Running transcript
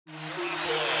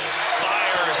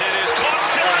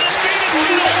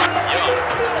Young,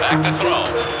 back to throw.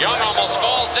 Young almost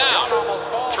falls down.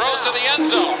 Throws to the end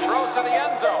zone.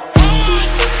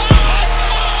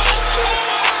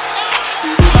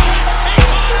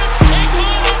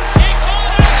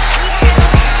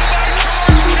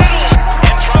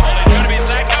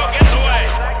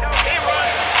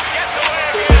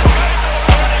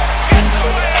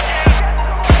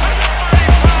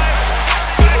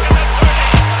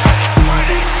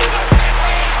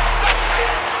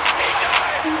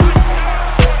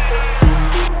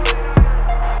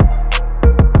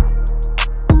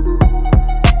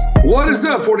 What is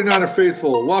up, 49er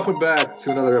faithful? Welcome back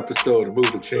to another episode of Move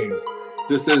the Chains.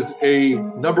 This is a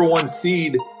number one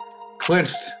seed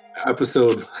clinched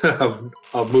episode of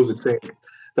Move the Chains.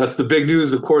 That's the big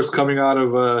news, of course, coming out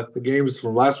of the games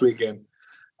from last weekend.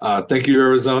 Thank you,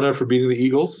 Arizona, for beating the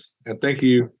Eagles, and thank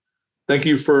you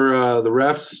for the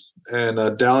refs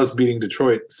and Dallas beating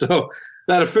Detroit. So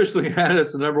that officially had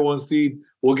us the number one seed.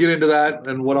 We'll get into that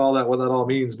and what that all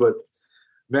means, but.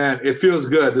 Man, it feels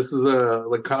good. This is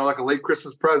kind of like a late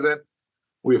Christmas present.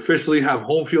 We officially have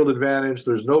home field advantage.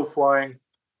 There's no flying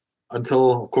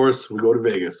until, of course, we go to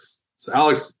Vegas. So,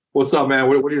 Alex, what's up, man?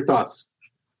 What are your thoughts?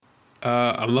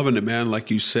 I'm loving it, man. Like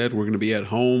you said, we're going to be at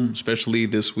home, especially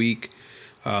this week.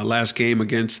 Last game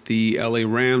against the LA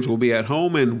Rams. We'll be at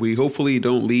home, and we hopefully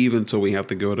don't leave until we have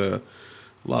to go to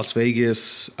Las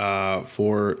Vegas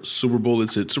for Super Bowl.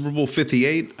 Is it Super Bowl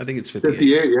 58? I think it's 58.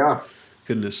 58, yeah.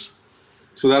 Goodness.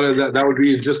 So that would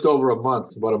be in just over a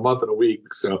month, about a month and a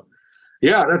week. So,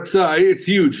 yeah, that's it's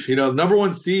huge. You know, number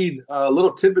one seed. A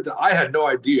little tidbit that I had no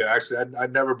idea. Actually, I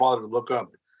never bothered to look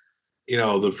up. You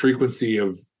know, the frequency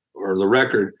of or the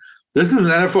record. This is an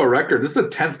NFL record. This is the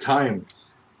 10th time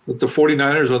that the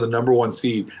 49ers are the number one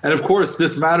seed, and of course,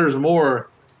 this matters more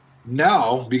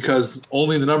now because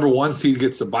only the number one seed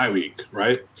gets a bye week,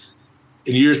 right?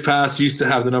 In years past, you used to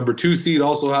have the number two seed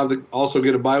also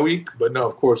get a bye week, but no,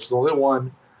 of course, there's only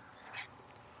one.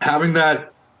 Having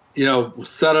that,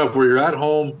 set up where you're at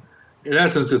home, in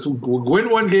essence, it's win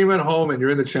one game at home and you're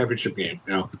in the championship game.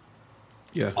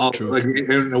 Yeah, true.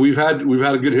 And we've had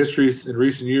a good history in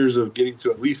recent years of getting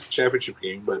to at least the championship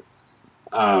game, but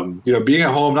being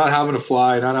at home, not having to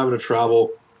fly, not having to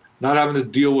travel, not having to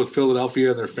deal with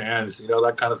Philadelphia and their fans,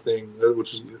 that kind of thing,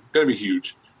 which is going to be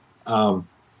huge. Not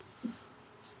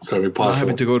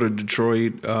having to go to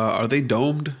Detroit. Are they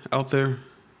domed out there?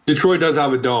 Detroit does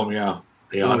have a dome, yeah.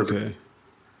 Yeah, 100%. Okay.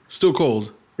 Still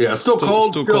cold. Yeah, still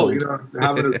cold. Still cold.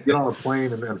 Having to get on a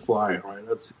plane and fly, right?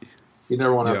 You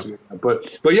never want to have to do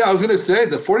that. But yeah, I was going to say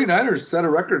the 49ers set a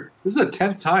record. This is the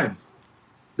 10th time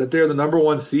that they're the number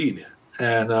one seed.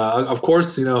 And, of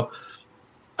course, I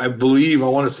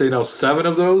want to say 7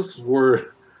 of those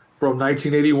were from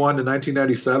 1981 to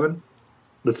 1997.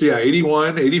 Let's see,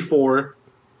 81, 84,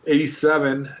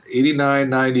 87, 89,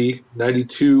 90,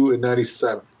 92, and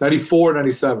 97. 94,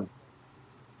 97.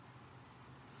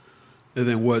 And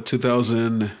then what,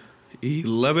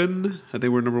 2011? They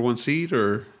were number one seed?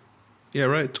 Or yeah,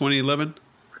 right, 2011?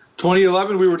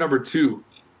 2011, we were number 2.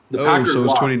 The Packers so it was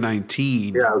won.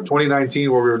 2019. Yeah,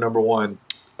 2019 where we were number 1.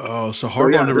 Oh, so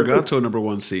Harbaugh never got to a number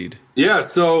one seed. Yeah,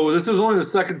 so this is only the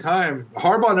second time.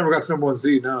 Harbaugh never got to number one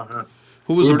seed, no.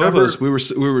 Who was above us? We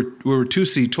were 2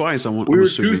 seed twice. We were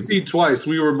 2 seed twice.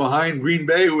 We were behind Green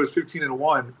Bay, who was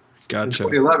 15-1. Gotcha. In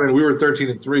 2011, we were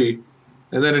 13-3,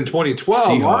 and then in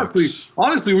 2012,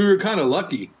 honestly, we were kind of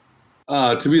lucky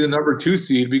to be the number 2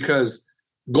 seed because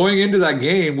going into that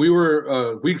game, we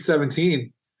were week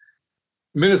 17.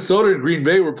 Minnesota and Green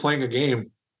Bay were playing a game,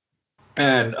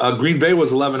 and Green Bay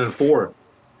was 11-4.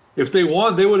 If they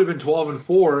won, they would have been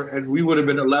 12-4, and we would have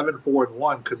been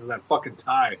 11-4-1 because of that fucking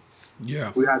tie.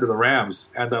 Yeah, we had to the Rams,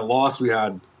 and that loss we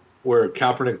had where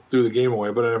Kaepernick threw the game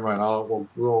away. But never mind,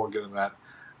 we won't get into that.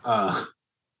 So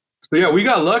yeah, we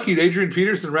got lucky. Adrian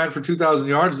Peterson ran for 2,000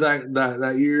 yards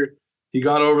that year. He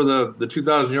got over the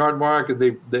 2,000-yard mark, and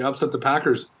they upset the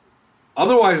Packers.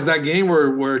 Otherwise, that game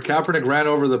where Kaepernick ran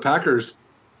over the Packers,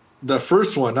 the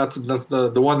first one, not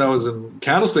the one that was in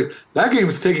Candlestick, that game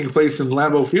is taking place in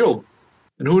Lambeau Field,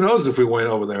 and who knows if we went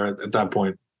over there at that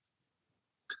point.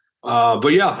 But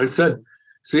yeah, I said,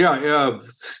 so yeah.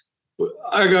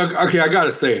 I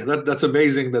gotta say that's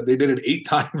amazing that they did it 8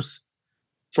 times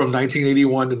from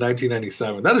 1981 to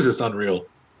 1997. That is just unreal.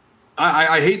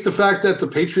 I hate the fact that the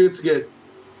Patriots get,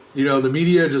 the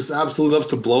media just absolutely loves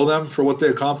to blow them for what they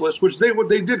accomplished, which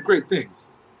they did great things,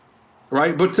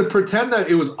 right? But to pretend that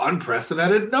it was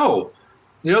unprecedented, no.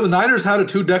 The Niners had a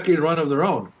 2-decade run of their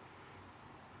own,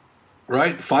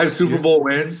 right? 5 Super Bowl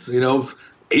wins,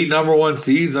 8 number one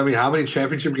seeds. I mean, how many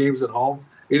championship games at home?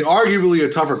 In arguably a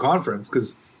tougher conference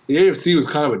because, the AFC was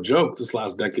kind of a joke this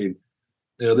last decade.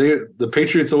 The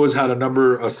Patriots always had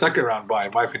a second round bye,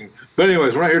 in my opinion. But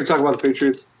anyways, we're not here to talk about the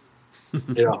Patriots.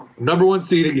 Number one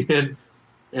seed again.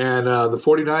 And the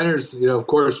 49ers, of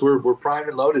course, we're primed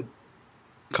and loaded.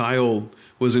 Kyle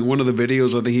was in one of the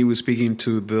videos. I think he was speaking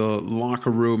to the locker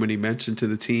room, and he mentioned to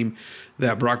the team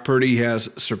that Brock Purdy has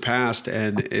surpassed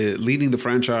and leading the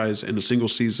franchise in a single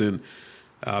season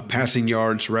passing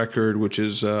yards record, which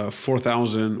is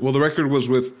 4,000. Well, the record was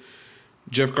with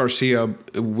Jeff Garcia,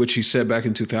 which he set back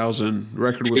in 2000. The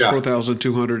record was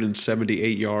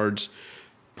 4,278 yards.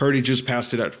 Purdy just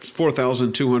passed it at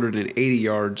 4,280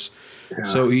 yards. Yeah.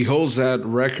 So he holds that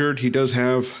record. He does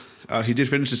have. He did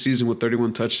finish the season with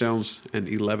 31 touchdowns and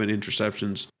 11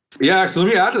 interceptions. Yeah, actually,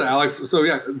 let me add to that, Alex. So,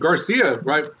 Garcia,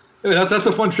 right? That's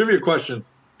a fun trivia question.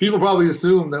 People probably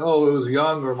assume that, it was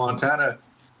Young or Montana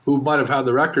who might have had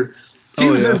the record.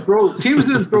 Teams didn't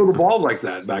throw the ball like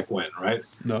that back when, right?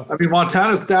 No. I mean,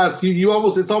 Montana's stats,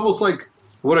 it's almost like,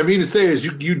 what I mean to say is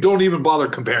you don't even bother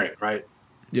comparing, right?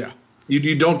 Yeah.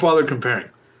 You don't bother comparing.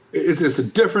 It's a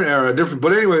different era,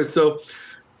 but anyway, so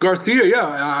Garcia,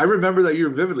 I remember that year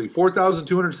vividly.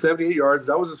 4,278 yards.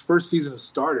 That was his first season as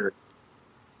starter.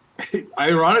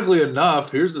 Ironically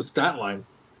enough, here's the stat line.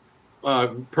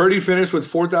 Purdy finished with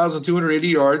 4,280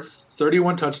 yards,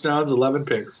 31 touchdowns, 11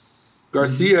 picks.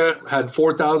 Garcia had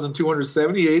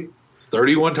 4,278,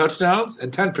 31 touchdowns,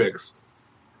 and 10 picks.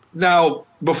 Now,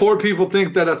 before people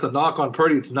think that that's a knock on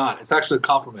Purdy, it's not. It's actually a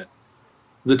compliment.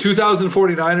 The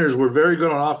 2049ers were very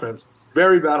good on offense,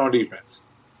 very bad on defense.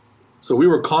 So we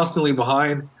were constantly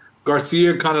behind.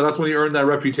 Garcia that's when he earned that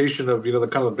reputation of,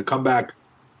 the comeback,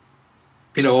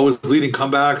 always leading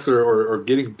comebacks or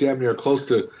getting damn near close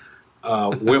to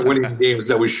winning games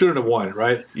that we shouldn't have won,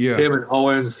 right? Yeah. Him and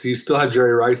Owens, he still had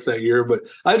Jerry Rice that year. But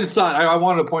I just thought I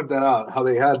wanted to point that out, how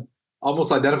they had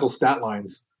almost identical stat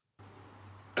lines.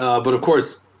 But of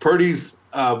course, Purdy's,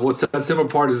 what sets him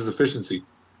apart is his efficiency.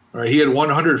 Right? He had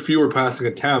 100 fewer passing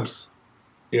attempts.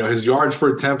 His yards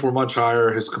per attempt were much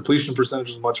higher. His completion percentage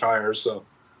was much higher. So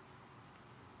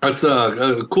that's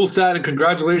a cool stat, and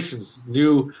congratulations,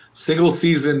 new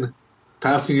single-season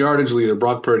passing yardage leader,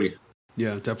 Brock Purdy.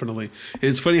 Yeah, definitely.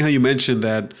 It's funny how you mentioned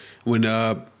that when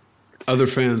other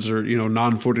fans or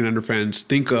non-49er fans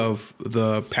think of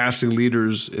the passing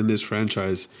leaders in this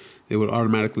franchise, they would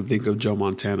automatically think of Joe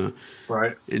Montana,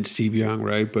 right, and Steve Young,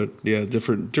 right? But yeah,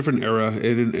 different era.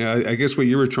 And I guess what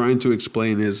you were trying to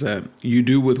explain is that you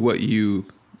do what you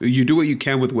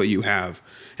can with what you have,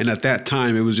 and at that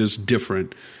time it was just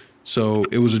different. So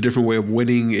it was a different way of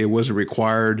winning. It wasn't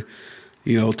required,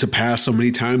 to pass so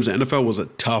many times. The NFL was a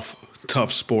tough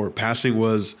sport. Passing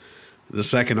was the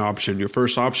second option. Your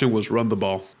first option was run the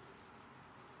ball.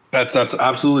 That's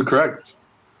absolutely correct.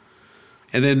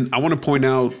 And then I want to point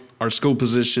out our skill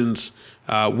positions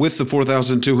with the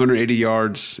 4,280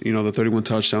 yards, the 31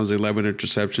 touchdowns, the 11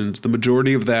 interceptions. The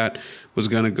majority of that was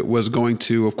going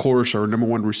to, of course, our number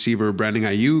one receiver, Brandon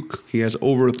Ayuk. He has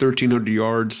over 1,300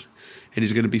 yards, and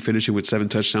he's going to be finishing with 7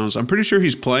 touchdowns. I'm pretty sure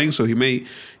he's playing, so he may,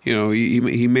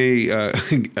 he may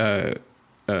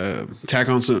tack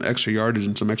on some extra yardage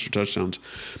and some extra touchdowns.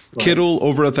 Right. Kittle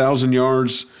over 1,000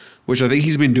 yards, which I think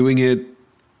he's been doing it.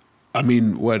 I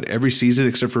mean, every season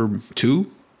except for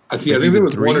 2? I think there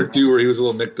was 3? 1 or 2 where he was a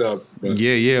little nicked up. But.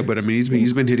 Yeah, but I mean,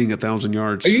 he's been hitting 1,000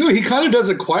 yards. He kind of does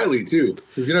it quietly too.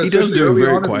 He does do it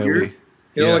very quietly.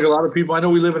 Like a lot of people. I know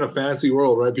we live in a fantasy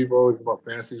world, right? People are always about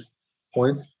fantasy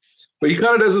points, but he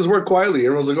kind of does his work quietly.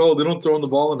 Everyone's like, "Oh, they don't throw in the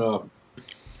ball enough."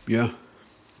 Yeah,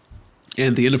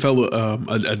 and the NFL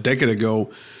a decade ago,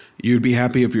 you'd be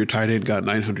happy if your tight end got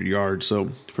 900 yards. So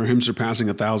for him surpassing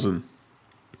 1,000,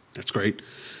 that's great.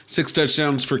 6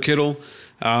 touchdowns for Kittle.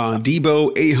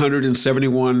 Debo,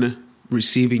 871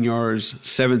 receiving yards,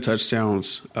 7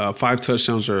 touchdowns. 5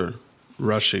 touchdowns are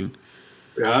rushing.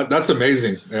 Yeah, that's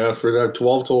amazing. Yeah, for that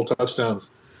 12 total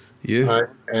touchdowns. Yeah. Right.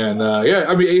 And,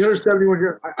 871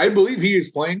 yards. I believe he is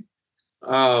playing.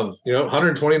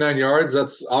 129 yards.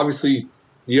 That's obviously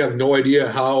you have no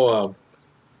idea how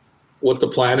what the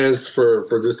plan is for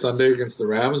this Sunday against the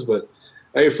Rams. But,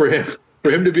 hey, for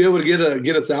him to be able to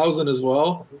get 1,000 as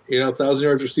well, 1,000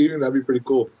 yards receiving, that'd be pretty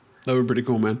cool. That would be pretty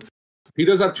cool, man. He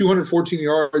does have 214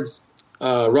 yards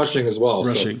rushing as well.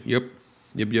 Rushing, so.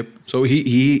 Yep. So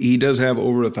he does have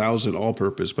over 1,000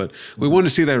 all-purpose, but we want to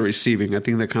see that receiving. I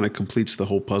think that kind of completes the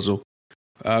whole puzzle.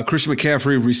 Christian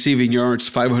McCaffrey receiving yards,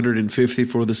 550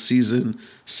 for the season,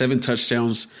 7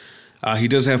 touchdowns. He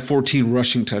does have 14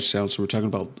 rushing touchdowns, so we're talking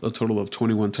about a total of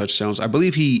 21 touchdowns. I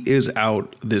believe he is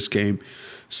out this game.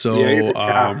 So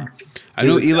I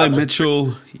know Eli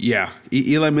Mitchell. Yeah,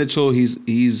 Eli Mitchell.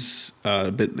 He's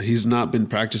but he's not been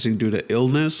practicing due to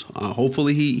illness.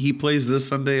 Hopefully he plays this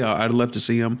Sunday. I'd love to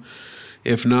see him.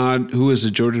 If not, who is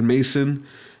it? Jordan Mason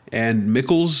and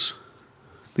Mickles.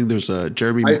 I think there's a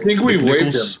Jeremy. I think we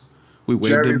waived him. We waived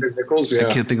Jeremy him. McNichols, yeah.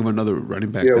 I can't think of another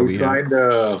running back Yeah, that we signed.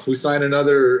 We signed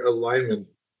another lineman.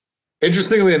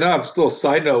 Interestingly enough, still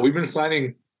side note, we've been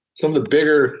signing some of the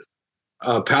bigger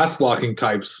pass blocking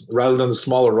types rather than the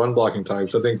smaller run blocking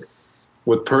types. I think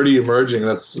with Purdy emerging,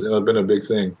 that's been a big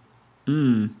thing.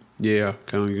 Yeah,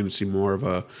 kind of you're going to see more of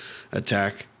a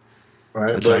attack.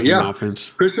 Right, attacking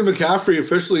offense. Christian McCaffrey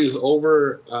officially is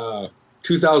over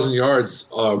 2,000 yards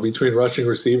between rushing and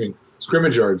receiving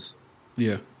scrimmage yards.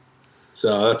 Yeah,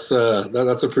 so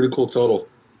that's a pretty cool total.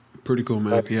 Pretty cool,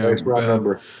 man. Yeah, nice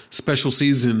number. Special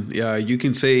season. Yeah, you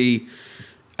can say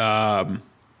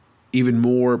even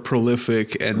more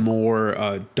prolific and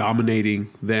more dominating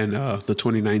than the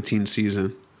 2019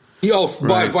 season.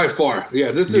 By far.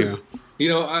 Yeah, this is.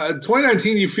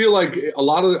 2019, you feel like a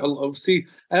lot of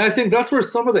and I think that's where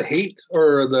some of the hate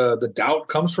or the doubt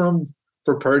comes from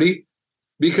for Purdy,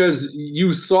 because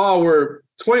you saw where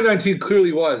 2019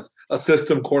 clearly was a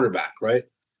system quarterback, right?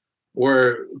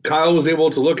 Where Kyle was able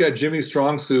to look at Jimmy's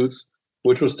strong suits,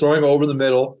 which was throwing over the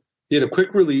middle. He had a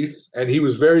quick release, and he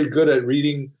was very good at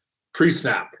reading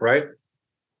pre-snap, right?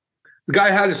 The guy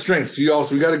had his strengths. We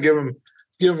got to give him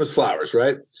his flowers,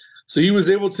 right? So he was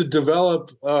able to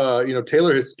develop,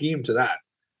 tailor his scheme to that,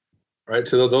 right,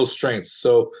 to those strengths.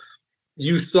 So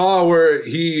you saw where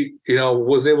he,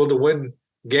 was able to win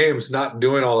games not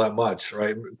doing all that much,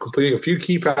 right, completing a few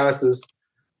key passes,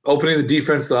 opening the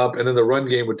defense up, and then the run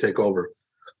game would take over.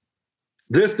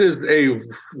 This is a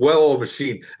well-oiled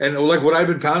machine. And like what I've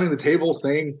been pounding the table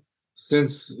saying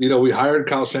since, we hired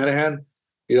Kyle Shanahan,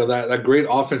 that great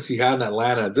offense he had in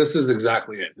Atlanta, this is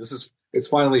exactly it. It's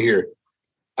finally here.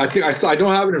 I think I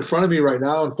don't have it in front of me right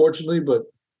now, unfortunately, but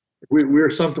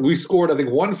we scored, I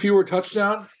think, one fewer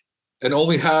touchdown and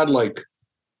only had like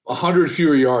 100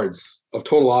 fewer yards of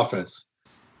total offense.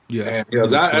 Yeah,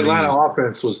 and that Atlanta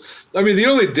offense was. I mean, the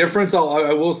only difference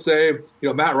I will say,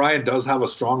 Matt Ryan does have a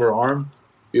stronger arm.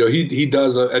 He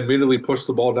does admittedly push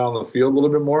the ball down the field a little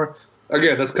bit more.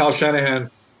 Again, that's Kyle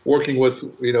Shanahan working with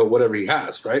whatever he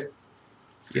has, right?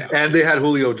 Yeah, and they had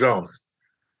Julio Jones,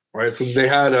 right? So they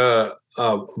had a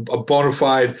bona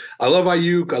fide. I love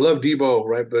Ayuk, I love Debo,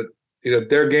 right? But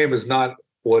their game is not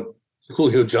what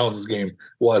Julio Jones's game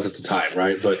was at the time,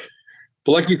 right? But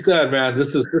like you said, man,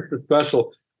 this is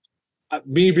special.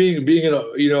 Me being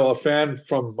a fan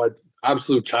from my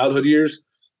absolute childhood years,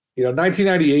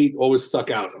 1998 always stuck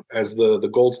out as the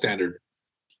gold standard.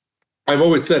 I've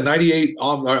always said 98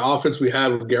 on our offense we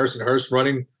had with Garrison Hurst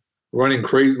running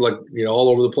crazy, like all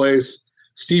over the place.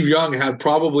 Steve Young had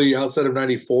probably, outside of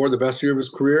 94, the best year of his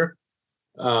career.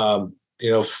 I think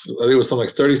it was something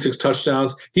like 36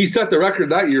 touchdowns. He set the record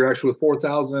that year actually with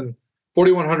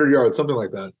 4,100 yards, something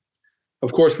like that.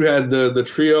 Of course, we had the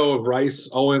trio of Rice,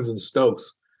 Owens, and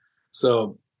Stokes.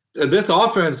 So this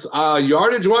offense,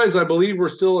 yardage-wise, I believe we're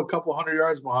still a couple hundred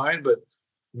yards behind. But,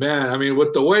 man, I mean,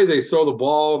 with the way they throw the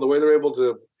ball, the way they're able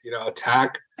to,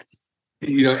 attack,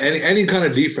 any kind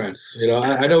of defense.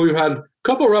 I know we've had a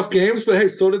couple rough games, but, hey,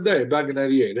 so did they back in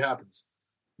 98. It happens.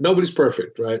 Nobody's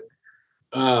perfect, right?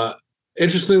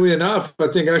 Interestingly enough, I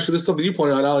think actually this is something you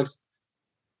pointed out, Alex.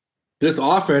 This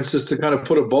offense, just to kind of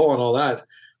put a bow on all that,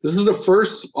 this is the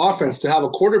first offense to have a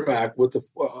quarterback with the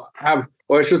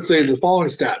following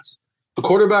stats: a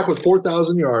quarterback with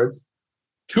 4,000 yards,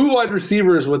 two wide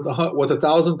receivers with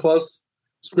 1,000+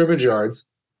 scrimmage yards,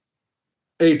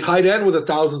 a tight end with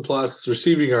 1,000+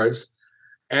 receiving yards,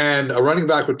 and a running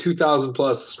back with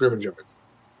 2,000+ scrimmage yards.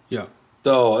 Yeah.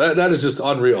 So that is just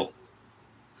unreal.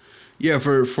 Yeah,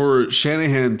 for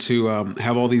Shanahan to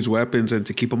have all these weapons and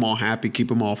to keep them all happy, keep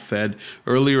them all fed.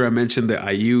 Earlier I mentioned that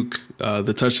Ayuk,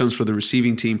 the touchdowns for the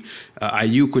receiving team,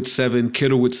 Ayuk with 7,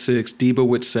 Kittle with 6, Debo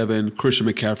with 7, Christian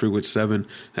McCaffrey with 7.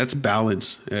 That's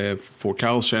balance for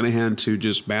Kyle Shanahan to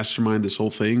just mastermind this whole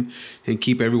thing and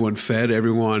keep everyone fed,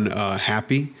 everyone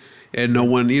happy, and no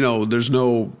one, there's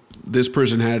no. This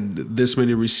person had this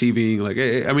many receiving.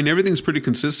 I mean, everything's pretty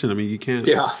consistent. I mean, you can't.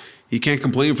 Yeah. You can't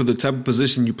complain for the type of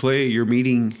position you play. You're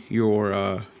meeting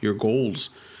your goals.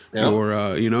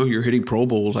 Yeah. You're hitting Pro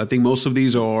Bowls. I think most of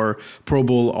these are Pro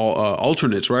Bowl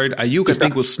alternates, right? Ayuk, I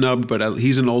think, was snubbed, but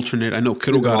he's an alternate. I know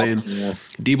Kittle got in. Yeah.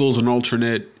 Debo's an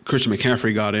alternate. Christian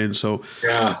McCaffrey got in. So,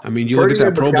 yeah. I mean, you look at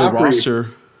that Pro Bowl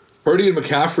roster. Purdy and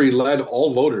McCaffrey led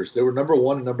all voters. They were number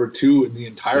 1 and number 2 in the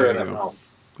entire NFL.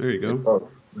 There you go.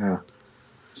 Yeah.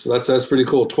 So that's pretty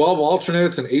cool. 12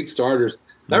 alternates and 8 starters.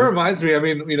 That reminds me, I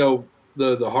mean, the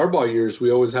Harbaugh years,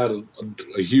 we always had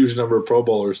a huge number of Pro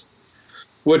Bowlers.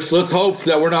 Which let's hope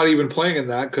that we're not even playing in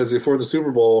that, because if we're in the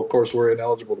Super Bowl, of course, we're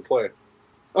ineligible to play.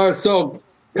 All right, so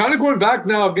kind of going back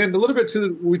now again a little bit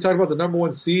to we talked about the number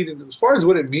one seed, and as far as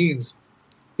what it means,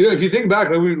 if you think back,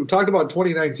 like we talked about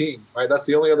 2019, right? That's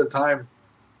the only other time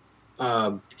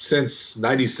since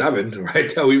 '97,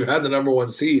 right, that we've had the number one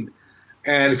seed.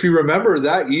 And if you remember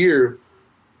that year,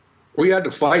 we had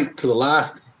to fight to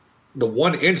the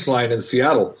 1 inch line in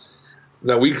Seattle,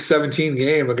 that Week 17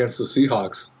 game against the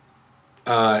Seahawks.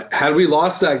 Had we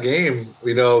lost that game,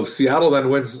 Seattle then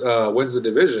wins the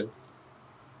division,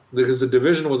 because the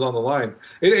division was on the line.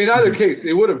 In either case,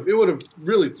 it would have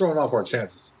really thrown off our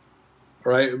chances,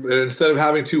 right? Instead of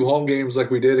having 2 home games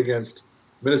like we did against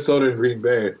Minnesota and Green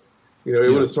Bay,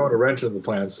 it would have thrown a wrench in the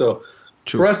plan. So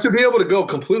for us to be able to go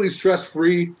completely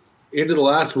stress-free into the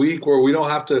last week, where we don't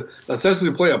have to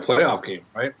essentially play a playoff game,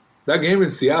 right? That game in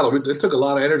Seattle, it took a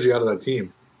lot of energy out of that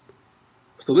team.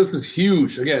 So this is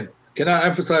huge. Again, cannot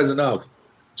emphasize enough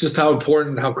just how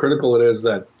important and how critical it is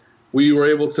that we were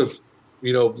able to,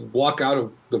 walk out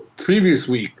of the previous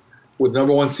week with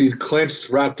number one seed clinched,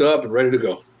 wrapped up, and ready to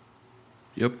go.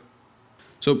 Yep.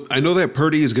 So I know that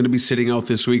Purdy is going to be sitting out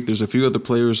this week. There's a few other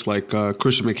players like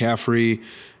Christian McCaffrey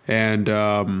and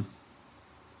I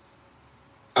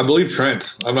believe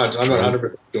Trent. I'm not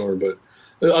 100% sure, but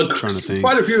trying to think.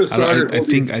 Quite a few of the starters.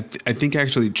 I think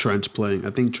actually Trent's playing. I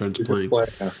think Trent's playing.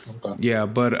 Yeah, okay. Yeah,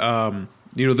 but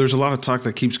there's a lot of talk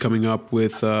that keeps coming up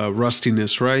with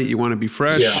rustiness, right? You want to be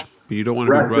fresh, but you don't want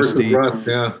to be rusty. Rust,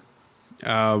 yeah.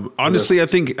 Honestly, I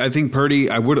think Purdy.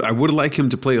 I would like him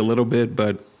to play a little bit,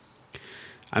 but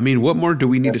I mean, what more do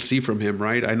we need to see from him,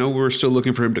 right? I know we're still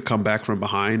looking for him to come back from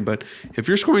behind, but if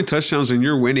you're scoring touchdowns and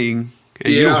you're winning,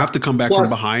 and you don't have to come back from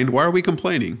behind, why are we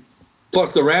complaining?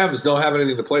 Plus, the Rams don't have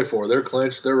anything to play for. They're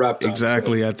clinched. They're wrapped up.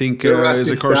 Exactly. So I think is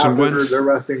it Carson Wentz? They're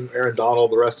resting Aaron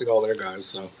Donald. They're resting all their guys.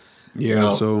 So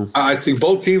yeah. So I think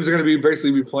both teams are going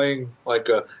to be playing like.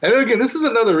 And again, this is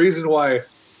another reason why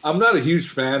I'm not a huge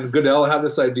fan. Goodell had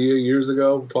this idea years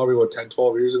ago, probably 10,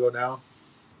 12 years ago now,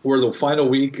 where the final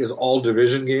week is all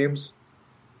division games.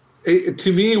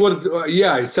 To me,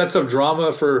 it sets up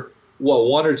drama for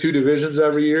 1 or 2 divisions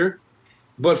every year,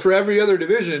 but for every other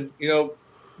division,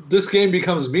 this game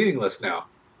becomes meaningless now.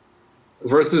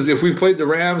 Versus if we played the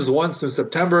Rams once in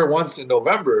September, once in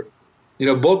November,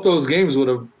 both those games would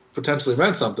have potentially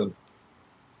meant something,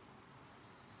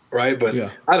 right? But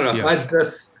I don't know. Yeah.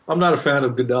 I'm not a fan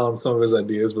of Goodell and some of his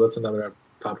ideas, but that's another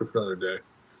topic for another day.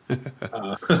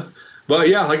 But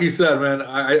yeah, like you said, man,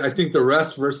 I think the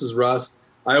rest versus rust.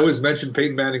 I always mention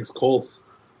Peyton Manning's Colts,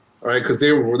 all right, because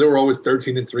they were always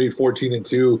 13-3,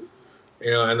 14-2,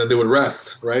 and then they would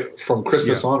rest right from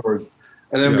Christmas onward,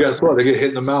 and then guess what? They get hit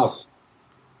in the mouth,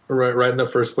 right in the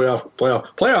first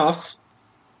playoffs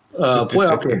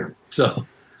game. So,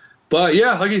 but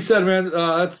yeah, like you said, man,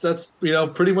 that's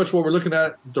pretty much what we're looking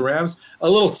at the Rams. A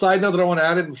little side note that I want to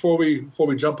add in before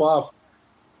we jump off.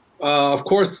 Of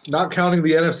course, not counting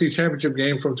the NFC Championship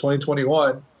game from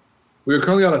 2021, we are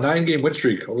currently on a 9-game win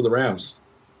streak over the Rams,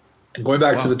 going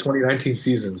back to the 2019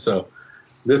 season. So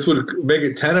this would make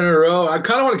it 10 in a row. I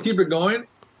kind of want to keep it going.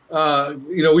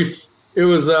 It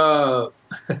was throughout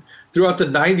the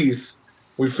 90s.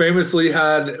 We famously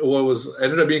had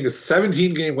ended up being a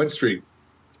 17-game win streak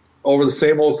over the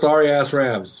same old sorry-ass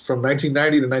Rams from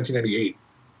 1990 to 1998.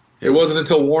 It wasn't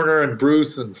until Warner and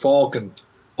Bruce and Falk and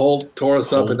Holt tore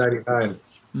us up in 99.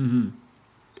 Mm-hmm.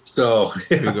 So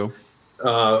there you go.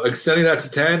 Extending that to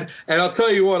 10, and I'll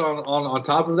tell you what. On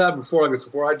top of that, before I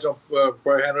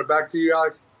hand it back to you,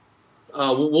 Alex,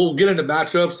 we'll get into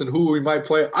matchups and who we might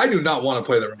play. I do not want to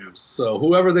play the Rams. So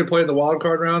whoever they play in the wild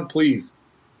card round, please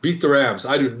beat the Rams.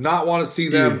 I do not want to see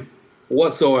them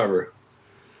whatsoever.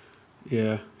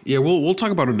 Yeah. Yeah, we'll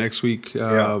talk about it next week.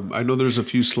 I know there's a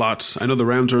few slots. I know the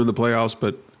Rams are in the playoffs,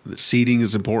 but seeding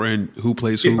is important. Who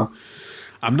plays who?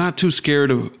 I'm not too scared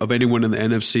of anyone in the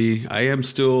NFC. I am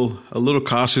still a little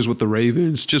cautious with the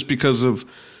Ravens just because of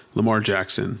Lamar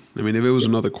Jackson. I mean, if it was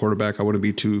another quarterback, I wouldn't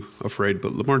be too afraid.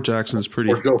 But Lamar Jackson is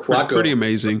pretty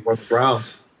amazing. Or the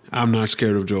Browns. I'm not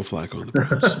scared of Joe Flacco on the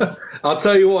Browns. I'll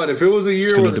tell you what. If it was a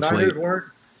year where the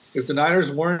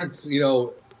Niners weren't,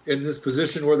 in this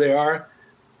position where they are,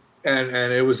 and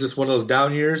it was just one of those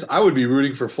down years, I would be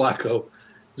rooting for Flacco.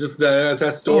 Just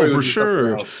that story. Oh, for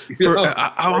sure.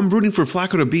 I'm rooting for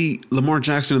Flacco to beat Lamar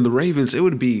Jackson and the Ravens. It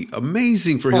would be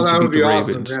amazing for him to beat the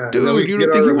Ravens. Awesome, dude, you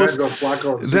don't think he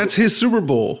wants? That's his Super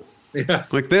Bowl. Yeah.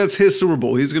 That's his Super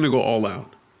Bowl. He's going to go all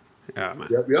out. Yeah, man.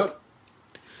 Yep.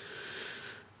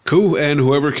 Cool. And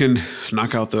whoever can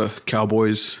knock out the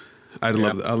Cowboys, I'd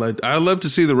love to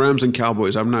see the Rams and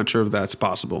Cowboys. I'm not sure if that's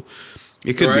possible.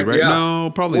 It could be, right? Yeah.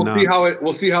 No, probably we'll not. See how it,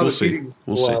 we'll see how We'll the see. seating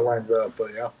We'll see. lines up,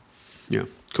 but yeah. Yeah.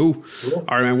 Cool. All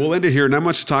right, man. We'll end it here. Not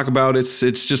much to talk about. It's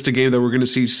just a game that we're going to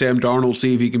see Sam Darnold,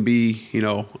 see if he can be,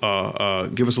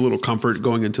 give us a little comfort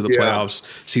going into the playoffs,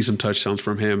 see some touchdowns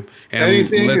from him. And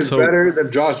anything is better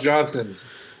than Josh Johnson.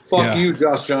 Fuck you,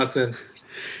 Josh Johnson.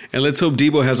 And let's hope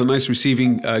Debo has a nice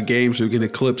receiving game so he can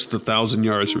eclipse the 1,000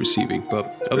 yards receiving.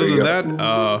 But other than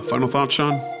that, final thoughts,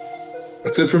 Sean?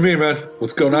 That's it for me, man.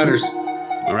 Let's go Niners.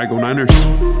 All right, go Niners.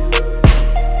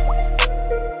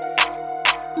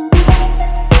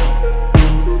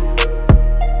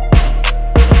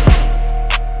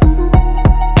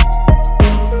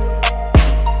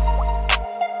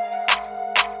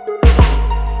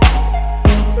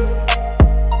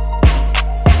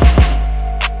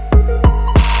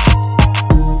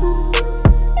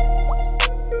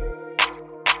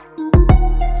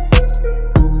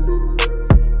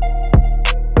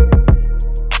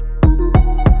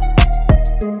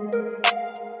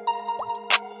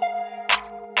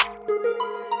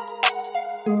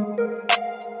 Thank you.